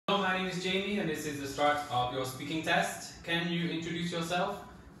name is Jamie and this is the start of your speaking test. Can you introduce yourself?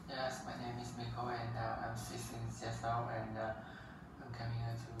 Yes, my name is Minh and I'm 16 years old and I'm coming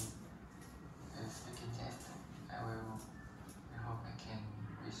here to the speaking test. I hope I can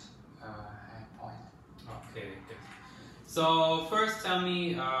reach a high point. Okay, good. So first tell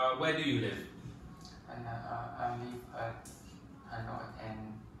me, where do you live? And I live at Hanoi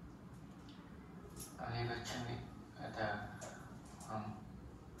and I live at Chile at the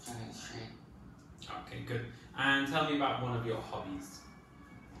Chile Street. Okay, good. And tell me about one of your hobbies.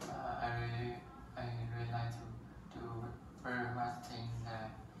 I really like to do very much things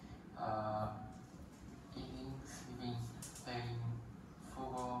like eating, sleeping, playing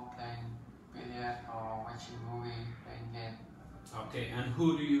football, playing billiard, or watching movie, playing game. Okay, and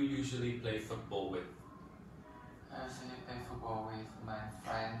who do you usually play football with? I usually play football with my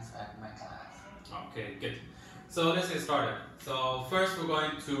friends at my class. Okay, good. So let's get started. So first we're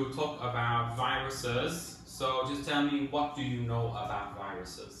going to talk about viruses. So just tell me, what do you know about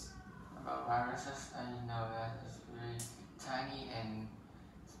viruses? About viruses, I know that it's really tiny and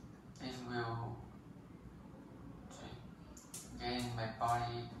it will get in my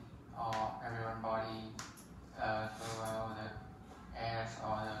body or everyone's body throughout the airs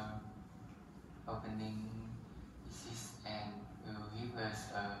or the opening disease and will give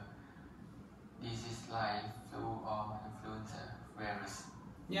us a disease like flu or influenza virus.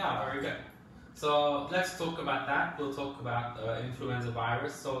 Yeah, very good. So let's talk about that. We'll talk about influenza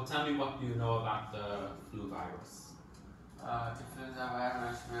virus. So tell me, what do you know about the flu virus? Influenza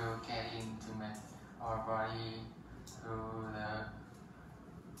virus will get into our body through the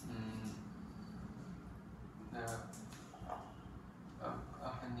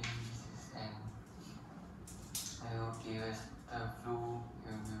opening disease and will give us the flu.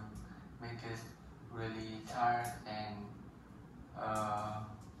 It will make us really tired and high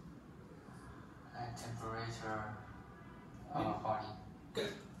temperature of our body.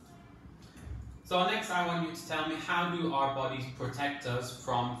 Good. So next I want you to tell me, how do our bodies protect us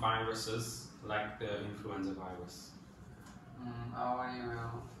from viruses like the influenza virus? Our body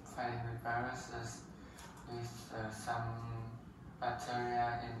will fight with viruses with some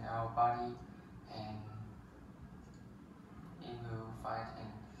bacteria in our body and it will fight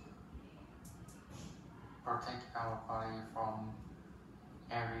and protect our body from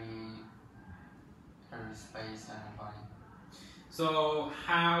every space in our body. So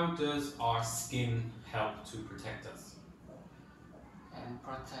how does our skin help to protect us? And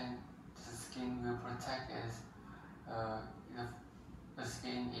the skin will protect us if the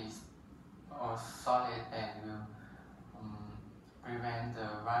skin is solid and will prevent the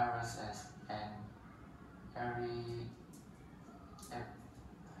viruses and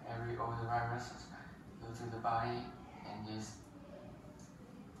all the viruses go to the body and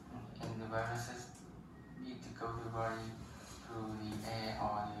the viruses need to go to the body through the air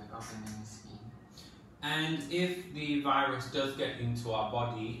or the opening skin. And if the virus does get into our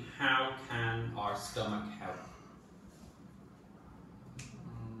body, how can our stomach help?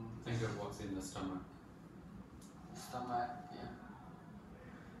 Think of what's in the stomach. Stomach, yeah.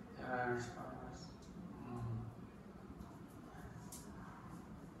 The virus.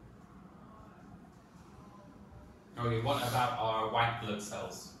 Okay, what about our white blood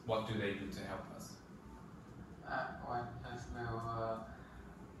cells? What do they do to help us? White blood will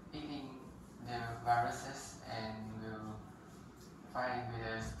eating the viruses and will fight with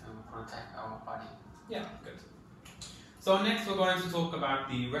us to protect our body. Yeah, good. So next we're going to talk about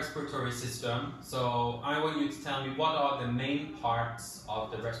the respiratory system. So I want you to tell me, what are the main parts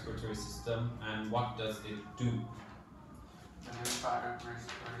of the respiratory system and what does it do? The main part of the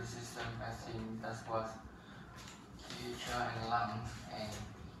respiratory system, I think that's what culture and lungs, and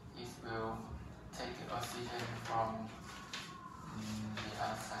it will take the oxygen from the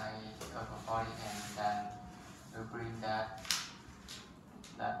outside of the body and then will bring that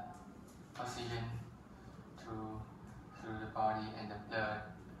oxygen through the body and the blood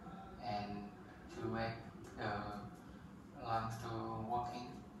and to make the lungs to working.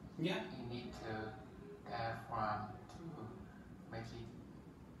 Yeah. You need the diaphragm to make it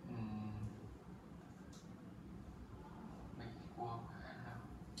work.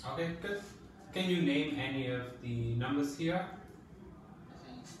 Okay, good. Can you name any of the numbers here? I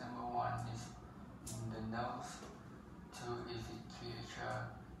think number 1 is in the nose, 2 is the culture,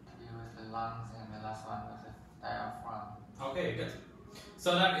 3 was the lungs, and the last one was the diaphragm. Okay, good.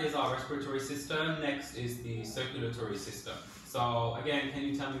 So that is our respiratory system. Next is the circulatory system. So again, can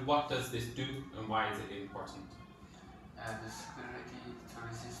you tell me, what does this do and why is it important? The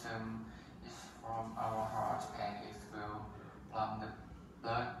circulatory system is from our heart and it will pump the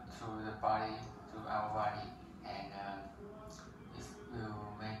blood through the body, through our body, and it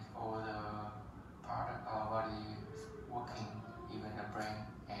will make all the part of our body working, even the brain,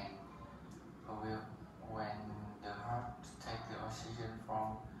 and when the heart take the oxygen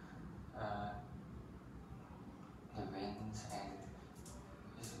from the veins, and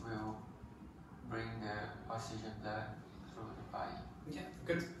it will bring the oxygen blood through the body. Yeah,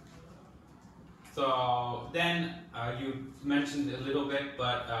 good. So then you mentioned a little bit,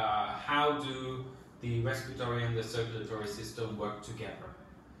 but how do the respiratory and the circulatory system work together?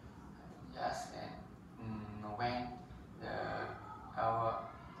 Yes, and when our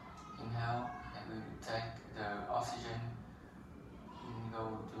inhale and we take the oxygen go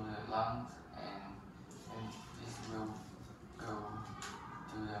to the lungs, and this will go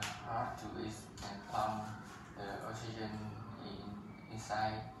to the heart to it and pump the oxygen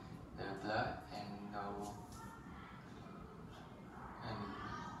inside the blood and go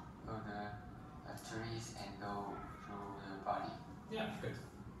the arteries and go through the body. Yeah, good.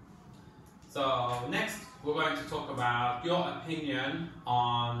 So next we're going to talk about your opinion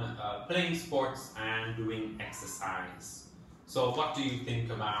on playing sports and doing exercise. So what do you think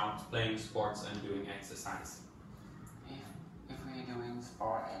about playing sports and doing exercise? If we're doing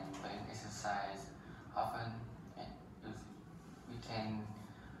sport and playing exercise often, we can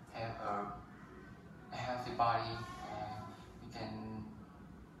have a healthy body, and we can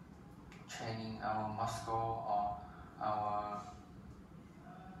training our muscle or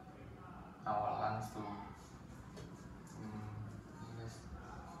our lungs to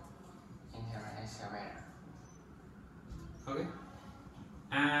inhale and exhale better. Okay.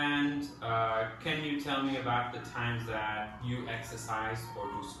 And can you tell me about the times that you exercise or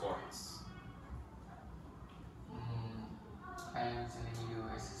do sports? I usually do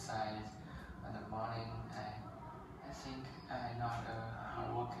exercise in the morning. I think I'm not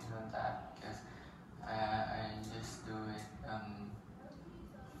hard working on that because I just do it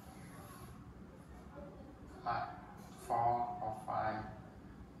like 4 or 5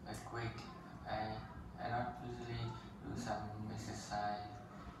 a week. I not usually do some exercise,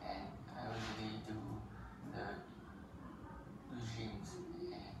 and I usually do the gyms.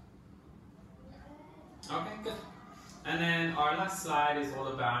 Okay, good. And then our last slide is all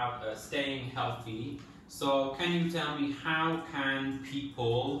about staying healthy. So can you tell me how can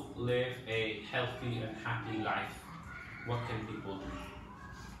people live a healthy and happy life? What can people do?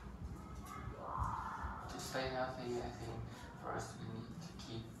 To stay healthy, I think first we need to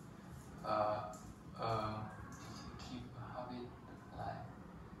keep a habit like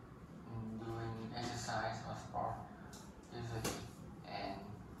doing exercise or sport usually, and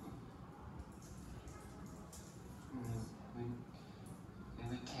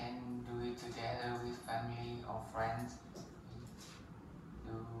we can do it together with family or friends.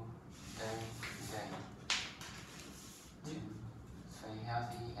 Do day to day to stay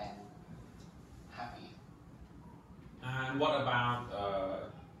healthy and happy. And what about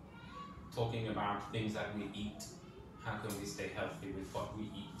talking about things that we eat? How can we stay healthy with what we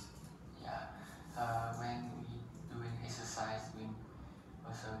eat? Yeah, when we doing exercise, we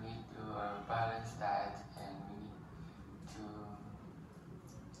also need to balance diet, and we need to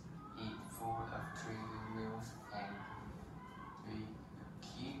eat food of 3 meals, and we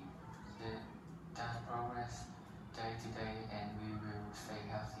keep that progress day to day, and we will stay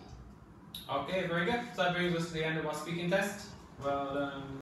healthy. Okay, very good. So that brings us to the end of our speaking test. Well done.